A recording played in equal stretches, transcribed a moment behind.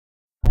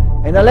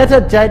In a letter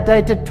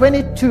dated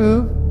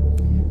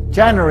 22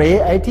 January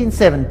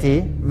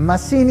 1870,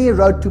 Mazzini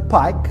wrote to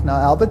Pike. Now,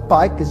 Albert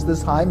Pike is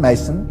this high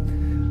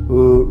mason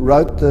who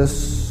wrote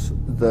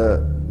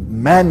the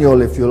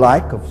manual, if you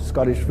like, of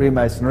Scottish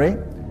Freemasonry.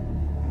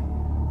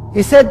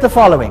 He said the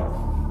following: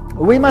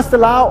 "We must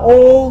allow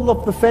all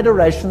of the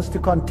federations to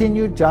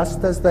continue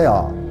just as they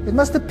are. It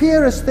must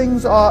appear as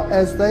things are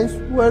as they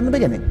were in the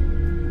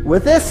beginning,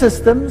 with their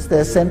systems,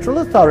 their central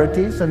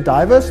authorities, and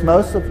diverse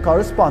modes of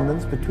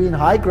correspondence between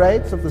high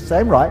grades of the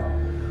same right,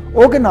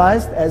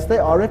 organized as they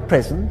are at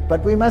present,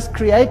 but we must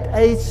create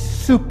a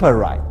super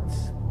right,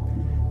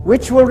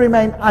 which will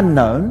remain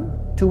unknown,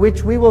 to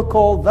which we will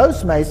call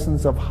those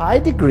Masons of high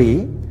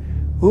degree,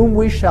 whom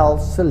we shall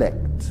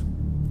select.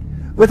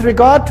 With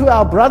regard to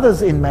our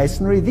brothers in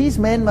Masonry, these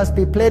men must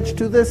be pledged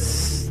to the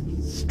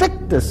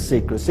strictest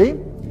secrecy.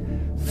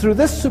 Through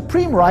this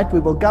supreme right, we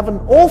will govern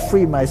all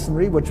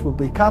Freemasonry, which will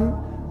become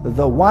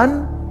the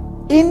one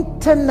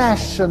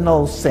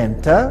international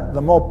center,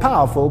 the more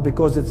powerful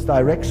because its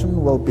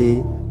direction will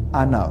be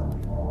unknown."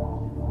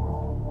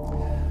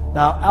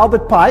 Now,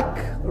 Albert Pike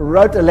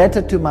wrote a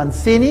letter to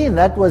Mazzini, and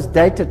that was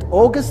dated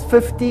August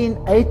 15,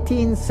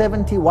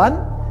 1871,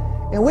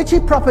 in which he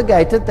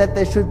propagated that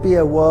there should be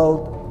a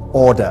world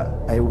order,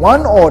 a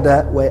one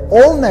order where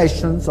all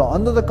nations are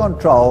under the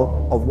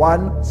control of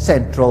one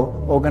central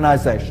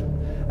organization.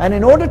 And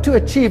in order to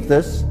achieve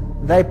this,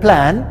 they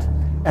planned,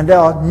 and there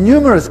are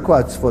numerous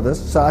quotes for this,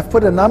 so I've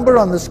put a number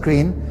on the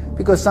screen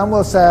because some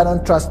will say, I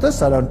don't trust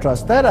this, I don't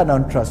trust that, I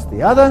don't trust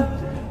the other.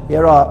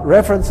 Here are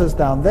references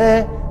down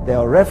there, there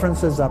are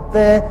references up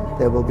there,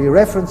 there will be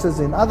references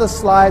in other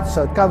slides,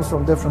 so it comes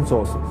from different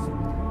sources.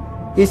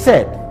 He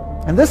said,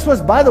 and this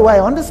was, by the way,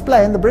 on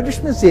display in the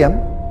British Museum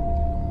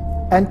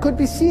and could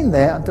be seen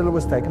there until it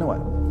was taken away.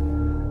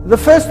 The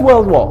First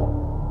World War,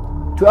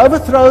 to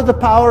overthrow the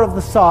power of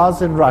the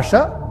Tsars in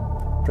Russia,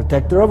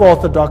 protector of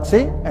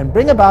orthodoxy, and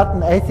bring about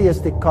an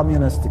atheistic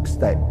communistic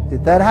state.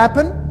 Did that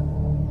happen?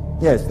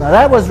 Yes. Now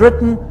that was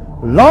written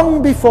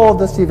long before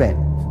this event.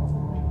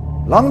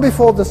 Long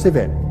before this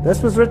event.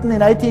 This was written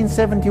in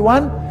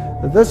 1871.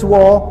 This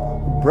war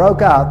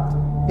broke out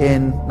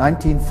in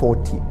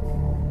 1914.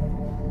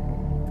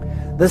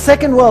 The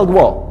Second World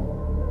War.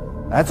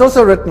 That's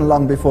also written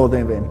long before the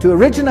event. To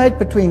originate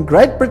between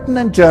Great Britain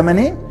and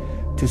Germany,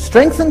 to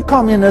strengthen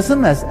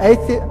communism as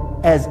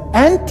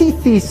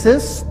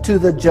antithesis to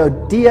the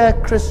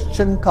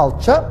Judeo-Christian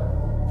culture,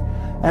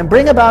 and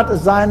bring about a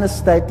Zionist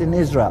state in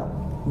Israel.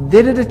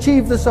 Did it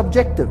achieve this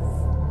objective?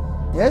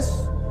 Yes.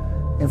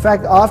 In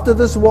fact, after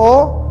this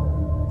war,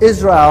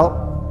 Israel,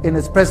 in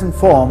its present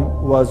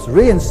form, was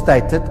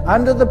reinstated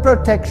under the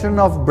protection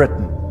of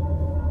Britain.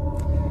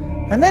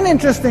 And then,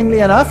 interestingly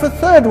enough, a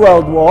Third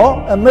World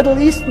War, a Middle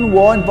Eastern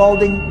war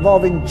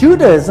involving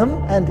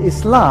Judaism and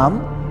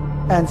Islam,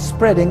 and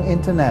spreading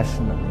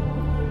internationally.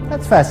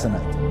 That's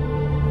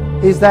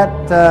fascinating. Is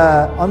that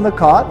on the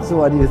cards, or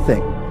what do you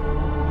think?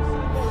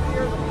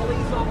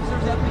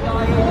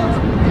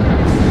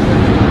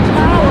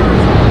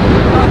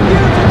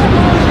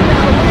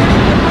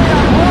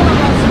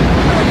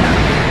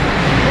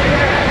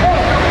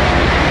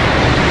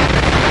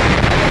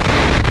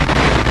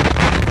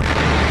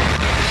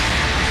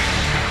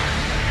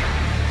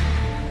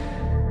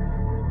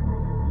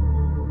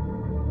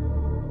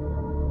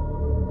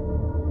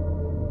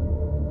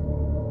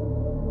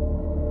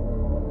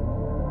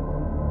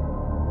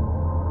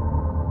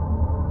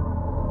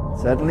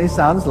 Certainly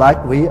sounds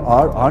like we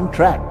are on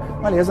track.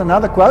 Well, here's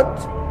another quote,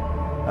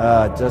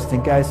 just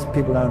in case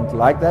people don't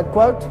like that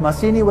quote.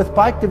 Mazzini with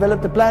Pike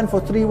developed a plan for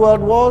 3 world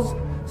wars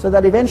so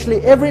that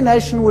eventually every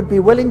nation would be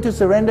willing to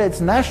surrender its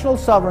national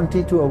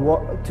sovereignty to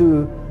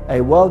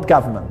a world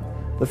government.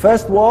 The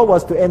first war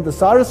was to end the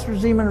Tsarist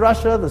regime in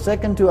Russia, the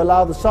second to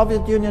allow the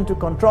Soviet Union to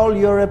control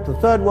Europe, the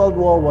Third World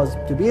War was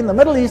to be in the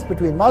Middle East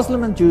between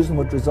Muslim and Jews and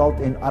would result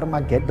in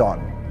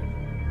Armageddon.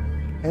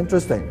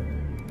 Interesting.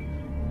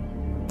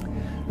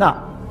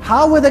 Now,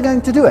 how were they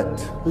going to do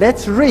it?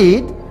 Let's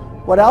read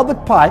what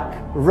Albert Pike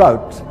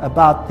wrote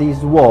about these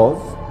wars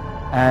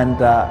and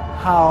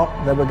how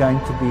they were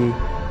going to be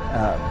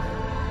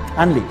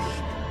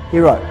unleashed. He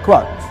wrote,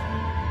 quote,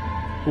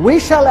 "We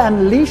shall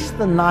unleash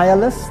the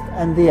nihilist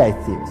and the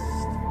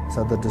atheist,"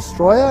 so the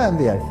destroyer and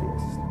the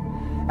atheist,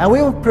 "and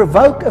we will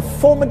provoke a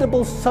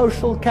formidable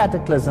social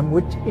cataclysm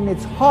which in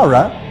its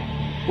horror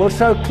will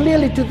show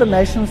clearly to the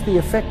nations the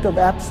effect of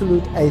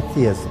absolute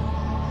atheism.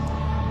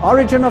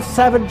 Origin of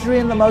savagery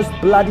and the most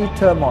bloody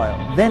turmoil.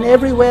 Then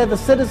everywhere the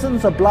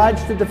citizens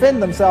obliged to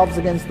defend themselves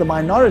against the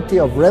minority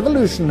of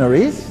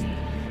revolutionaries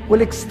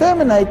will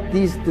exterminate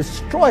these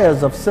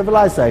destroyers of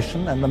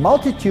civilization, and the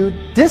multitude,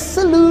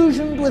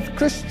 disillusioned with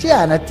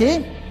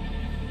Christianity,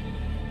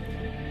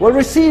 will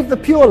receive the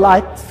pure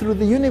light through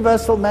the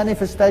universal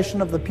manifestation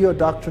of the pure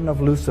doctrine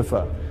of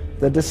Lucifer.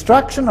 The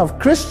destruction of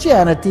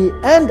Christianity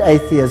and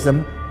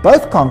atheism,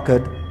 both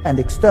conquered and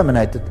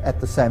exterminated at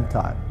the same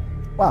time."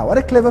 Wow, what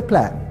a clever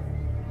plan.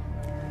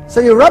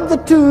 So you rub the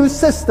two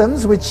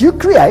systems which you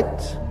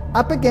create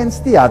up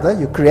against the other.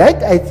 You create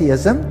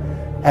atheism,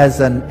 as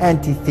an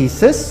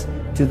antithesis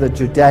to the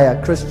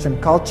Judeo-Christian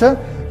culture.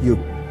 You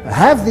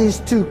have these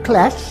two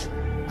clash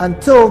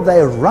until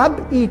they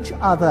rub each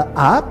other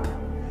up,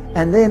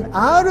 and then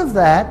out of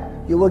that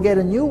you will get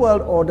a new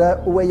world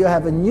order where you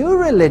have a new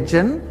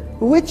religion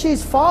which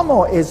is far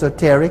more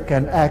esoteric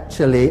and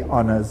actually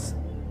honors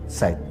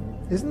Satan.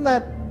 Isn't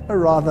that a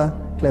rather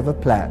clever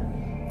plan?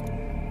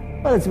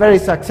 Well, it's very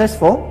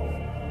successful.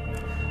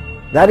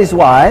 That is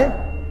why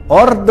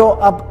Ordo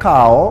ab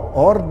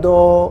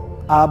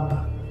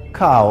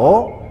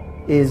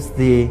Cao is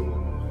the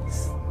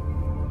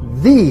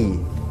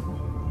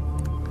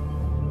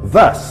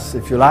verse,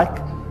 if you like,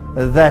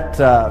 that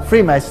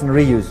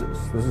Freemasonry uses.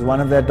 This is one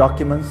of their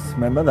documents,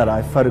 remember, that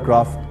I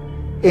photographed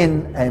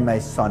in a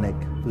Masonic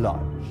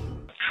lodge.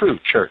 True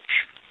church.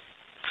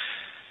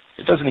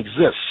 It doesn't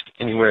exist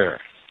anywhere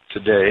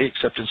today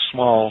except in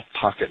small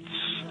pockets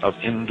of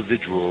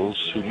individuals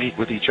who meet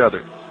with each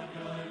other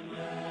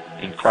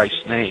in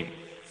Christ's name.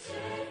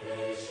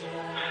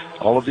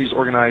 All of these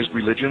organized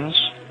religions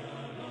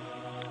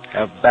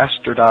have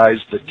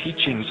bastardized the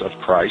teachings of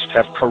Christ,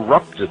 have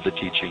corrupted the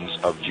teachings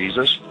of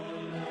Jesus,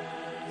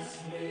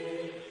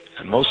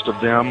 and most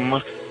of them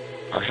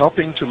are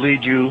helping to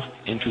lead you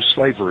into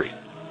slavery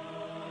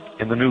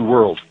in the New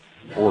World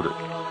Order.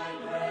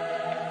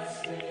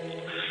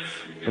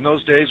 In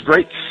those days,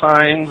 great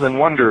signs and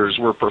wonders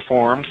were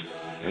performed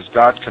as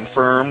God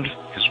confirmed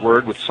His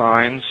word with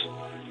signs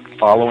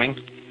following.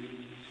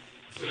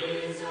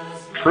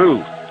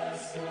 True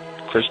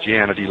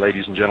Christianity,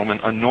 ladies and gentlemen,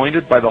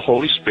 anointed by the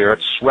Holy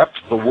Spirit, swept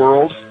the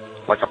world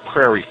like a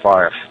prairie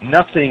fire.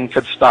 Nothing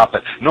could stop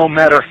it. No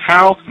matter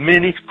how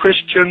many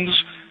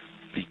Christians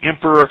the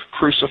emperor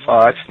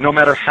crucified, no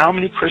matter how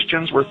many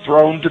Christians were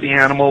thrown to the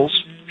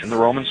animals in the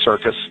Roman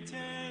circus,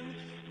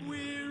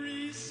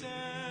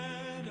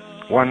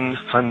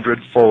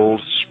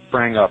 100-fold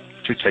sprang up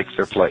to take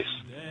their place.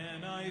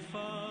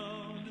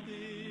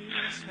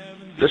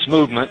 This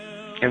movement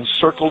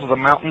encircled the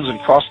mountains and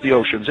crossed the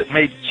oceans. It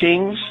made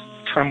kings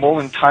tremble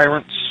and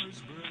tyrants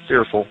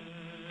fearful.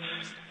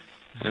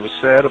 And it was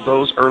said of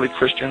those early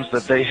Christians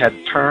that they had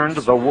turned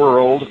the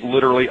world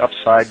literally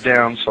upside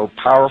down, so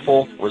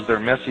powerful was their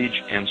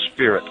message and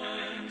spirit.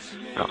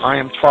 Now, I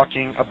am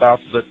talking about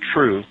the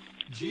true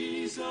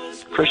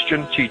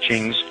Christian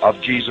teachings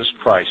of Jesus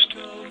Christ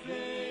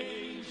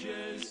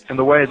and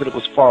the way that it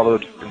was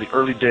followed in the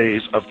early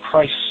days of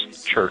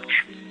Christ's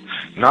church.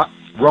 Not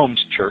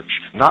Rome's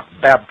church, not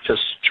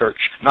Baptist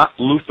church, not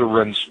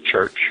Lutheran's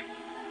church,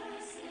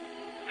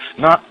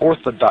 not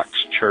Orthodox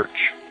church,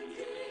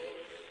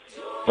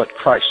 but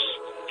Christ's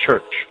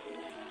church.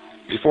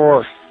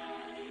 Before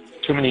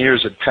too many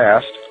years had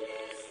passed,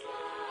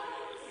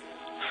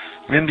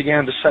 men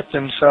began to set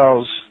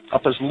themselves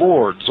up as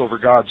lords over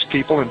God's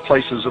people in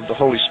places of the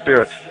Holy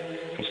Spirit,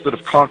 instead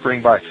of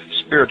conquering by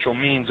spiritual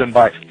means and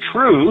by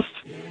truth.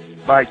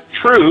 By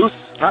truth,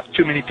 not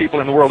too many people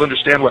in the world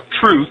understand what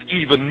truth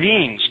even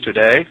means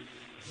today.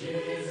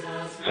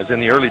 As in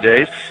the early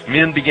days,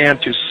 men began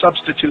to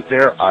substitute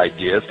their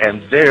ideas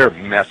and their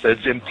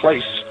methods in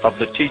place of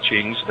the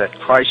teachings that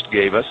Christ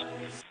gave us.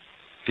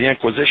 The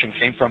Inquisition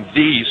came from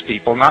these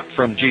people, not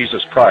from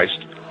Jesus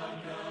Christ.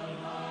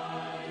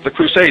 The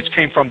Crusades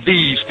came from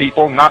these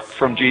people, not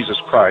from Jesus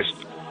Christ.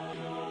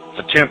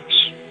 Attempts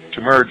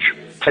to merge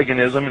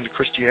paganism into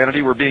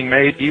Christianity were being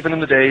made even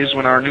in the days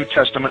when our New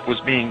Testament was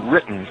being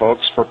written,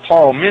 folks, for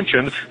Paul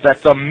mentioned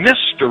that the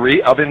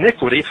mystery of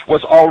iniquity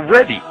was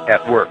already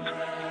at work.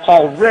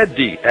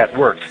 Already at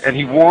work. And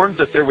he warned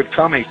that there would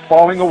come a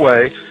falling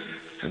away,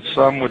 and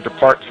some would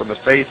depart from the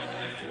faith,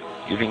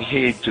 giving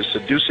heed to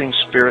seducing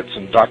spirits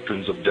and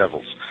doctrines of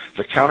devils,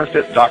 the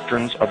counterfeit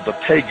doctrines of the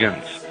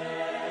pagans.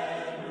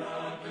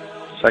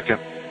 2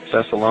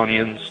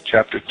 Thessalonians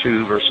chapter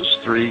 2, verses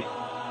 3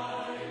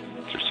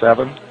 through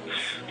 7.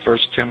 1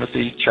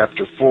 Timothy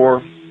chapter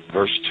 4,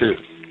 verse 2.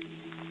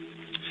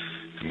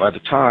 And by the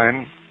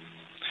time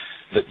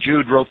that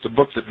Jude wrote the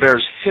book that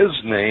bears his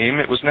name,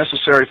 it was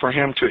necessary for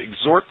him to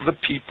exhort the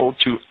people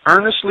to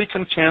earnestly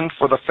contend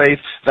for the faith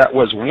that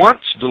was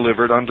once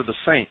delivered unto the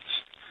saints.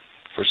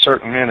 For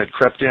certain men had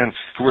crept in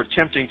who were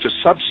attempting to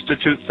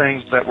substitute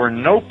things that were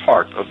no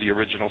part of the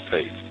original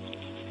faith.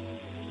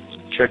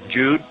 Check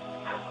Jude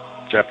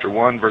chapter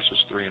 1,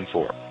 verses 3 and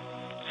 4.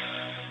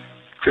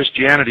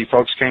 Christianity,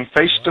 folks, came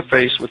face to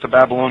face with the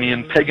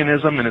Babylonian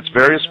paganism in its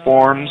various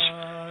forms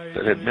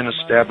that had been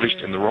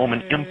established in the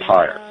Roman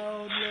Empire.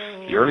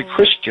 The early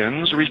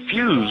Christians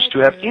refused to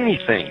have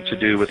anything to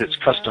do with its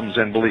customs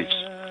and beliefs.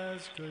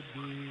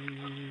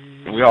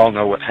 And we all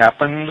know what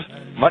happened.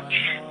 Much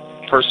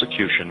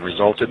persecution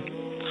resulted.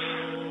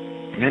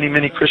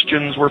 Many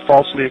Christians were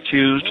falsely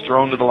accused,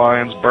 thrown to the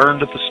lions,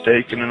 burned at the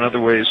stake, and in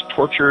other ways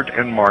tortured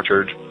and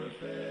martyred.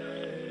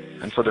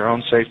 And for their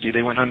own safety,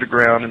 they went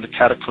underground in the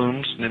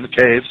catacombs and in the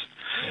caves,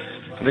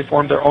 and they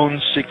formed their own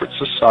secret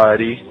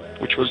society,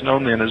 which was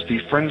known then as the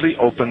Friendly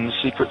Open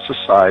Secret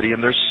Society,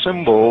 and their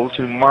symbol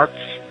to mark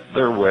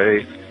their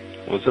way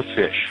was a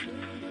fish.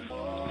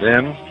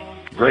 Then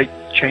great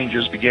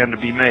changes began to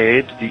be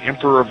made. The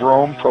Emperor of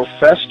Rome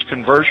professed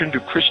conversion to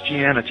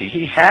Christianity.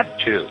 He had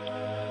to.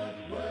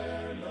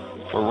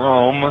 For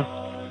Rome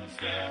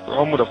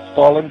would have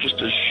fallen just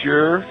as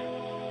sure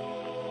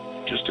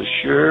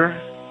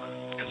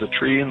as a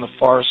tree in the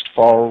forest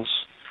falls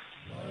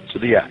to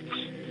the axe,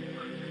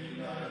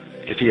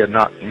 if he had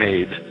not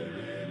made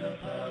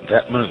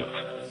that move.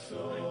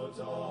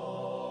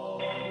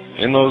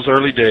 In those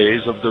early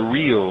days of the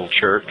real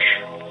church,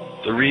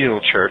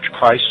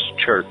 Christ's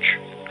church,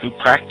 who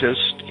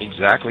practiced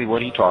exactly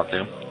what he taught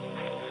them,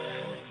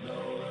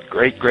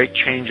 great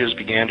changes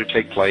began to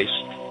take place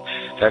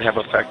that have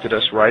affected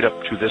us right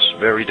up to this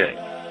very day.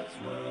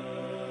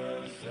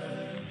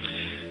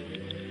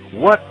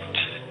 What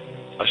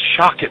a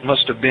shock it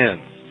must have been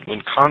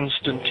when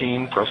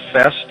Constantine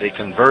professed a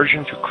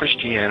conversion to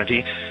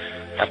Christianity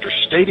after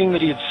stating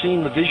that he had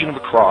seen the vision of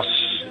a cross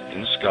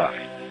in the sky.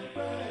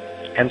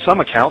 And some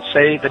accounts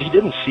say that he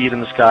didn't see it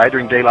in the sky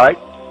during daylight,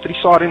 that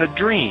he saw it in a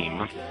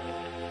dream.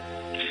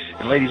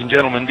 And ladies and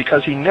gentlemen,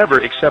 because he never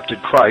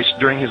accepted Christ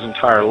during his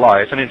entire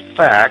life, and in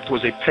fact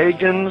was a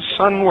pagan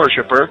sun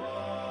worshiper,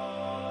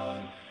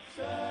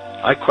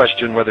 I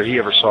question whether he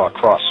ever saw a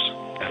cross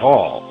at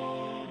all.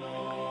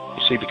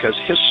 You see, because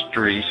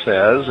history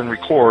says and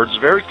records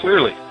very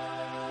clearly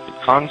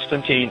that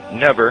Constantine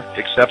never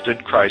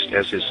accepted Christ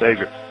as his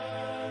Savior.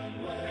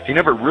 He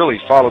never really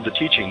followed the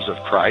teachings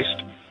of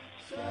Christ.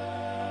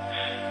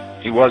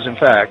 He was, in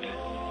fact,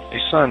 a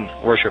sun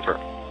worshiper.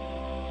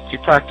 He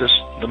practiced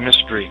the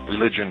mystery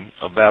religion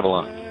of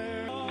Babylon.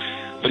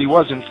 But he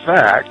was, in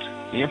fact,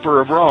 the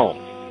Emperor of Rome.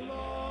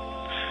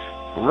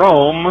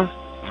 Rome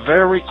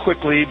very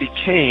quickly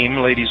became,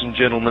 ladies and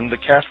gentlemen, the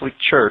Catholic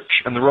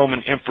Church, and the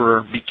Roman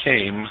Emperor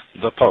became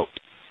the Pope.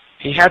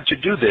 He had to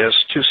do this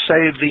to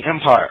save the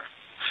empire.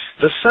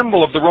 The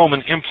symbol of the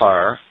Roman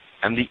Empire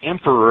and the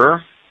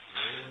Emperor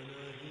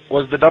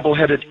was the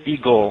double-headed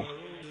eagle.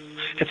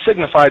 It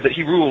signified that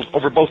he ruled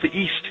over both the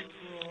East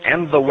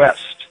and the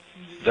West,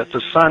 that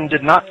the sun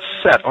did not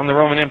set on the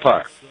Roman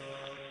Empire.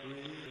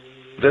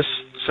 This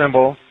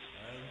symbol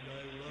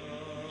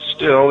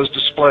still is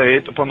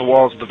displayed upon the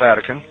walls of the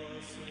Vatican.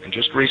 And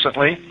just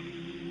recently,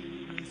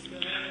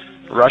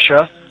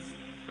 Russia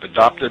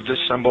adopted this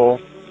symbol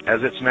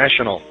as its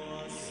national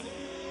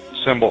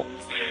symbol.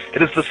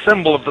 It is the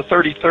symbol of the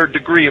 33rd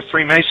degree of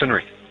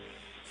Freemasonry.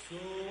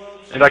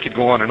 And I could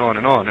go on and on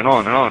and on and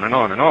on and on and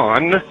on and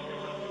on.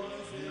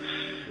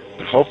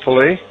 But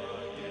hopefully,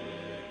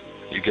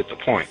 you get the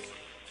point.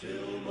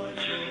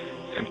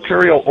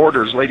 Imperial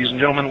orders, ladies and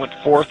gentlemen, went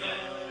forth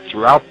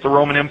throughout the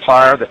Roman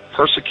Empire that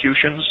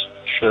persecutions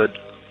should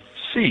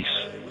cease.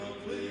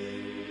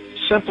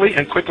 Simply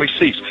and quickly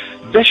cease.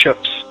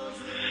 Bishops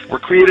were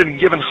created and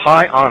given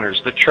high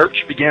honors. The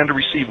church began to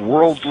receive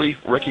worldly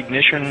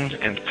recognition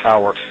and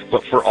power.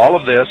 But for all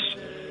of this,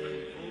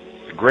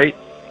 a great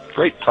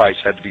price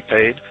had to be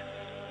paid.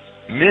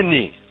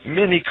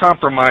 Many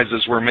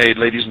compromises were made,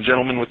 ladies and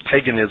gentlemen, with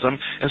paganism.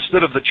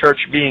 Instead of the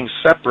church being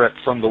separate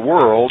from the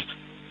world,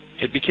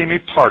 it became a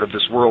part of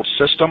this world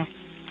system.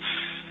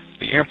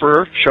 The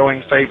emperor,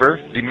 showing favor,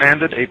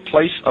 demanded a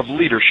place of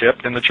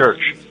leadership in the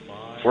church.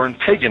 For in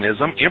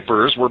paganism,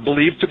 emperors were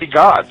believed to be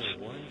gods.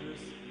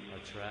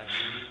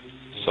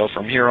 So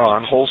from here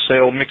on,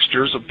 wholesale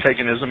mixtures of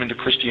paganism into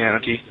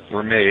Christianity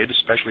were made,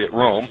 especially at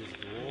Rome.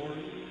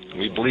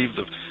 We believe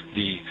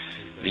the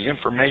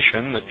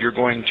information that you're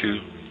going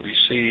to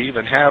receive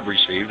and have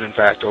received, in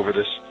fact, over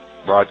this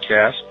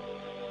broadcast,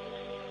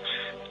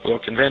 will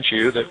convince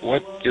you that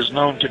what is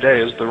known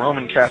today as the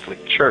Roman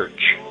Catholic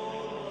Church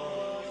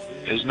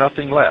is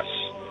nothing less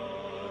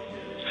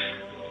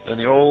than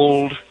the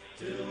old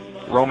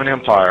Roman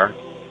Empire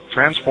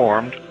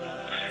transformed,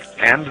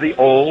 and the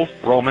old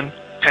Roman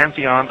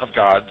pantheon of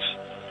gods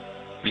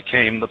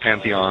became the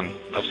pantheon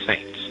of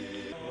saints.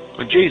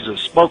 When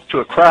Jesus spoke to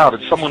a crowd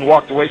and someone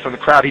walked away from the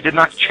crowd, he did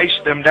not chase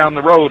them down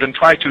the road and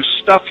try to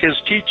stuff his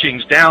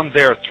teachings down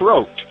their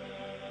throat.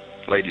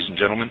 Ladies and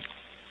gentlemen,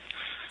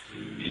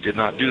 he did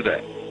not do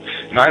that.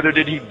 Neither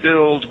did he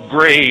build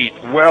great,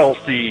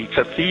 wealthy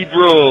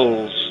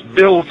cathedrals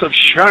built of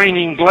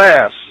shining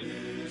glass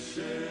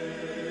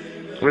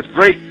with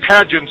great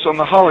pageants on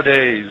the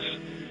holidays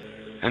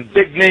and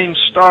big-name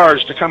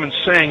stars to come and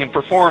sing and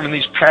perform in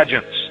these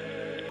pageants,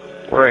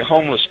 where a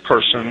homeless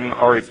person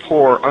or a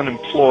poor,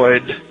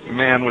 unemployed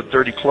man with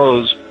dirty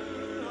clothes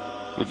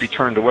would be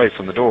turned away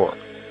from the door.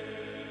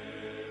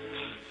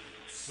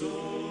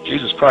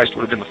 Jesus Christ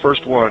would have been the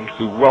first one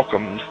who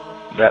welcomed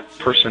that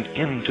person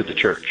into the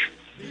church.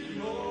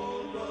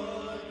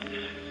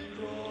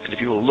 And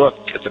if you will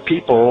look at the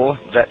people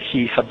that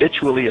he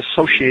habitually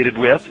associated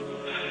with,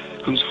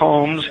 whose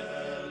homes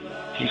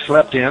he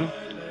slept in,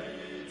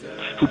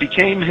 who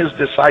became his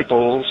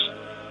disciples,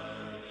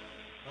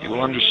 you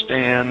will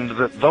understand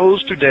that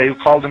those today who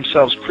call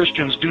themselves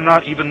Christians do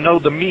not even know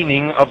the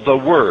meaning of the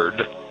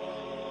word.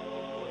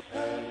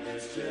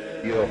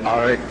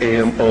 I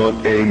am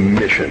on a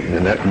mission,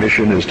 and that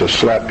mission is to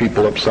slap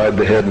people upside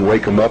the head and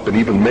wake them up and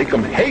even make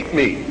them hate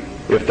me,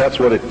 if that's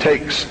what it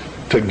takes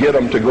to get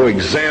them to go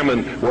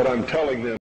examine what I'm telling them.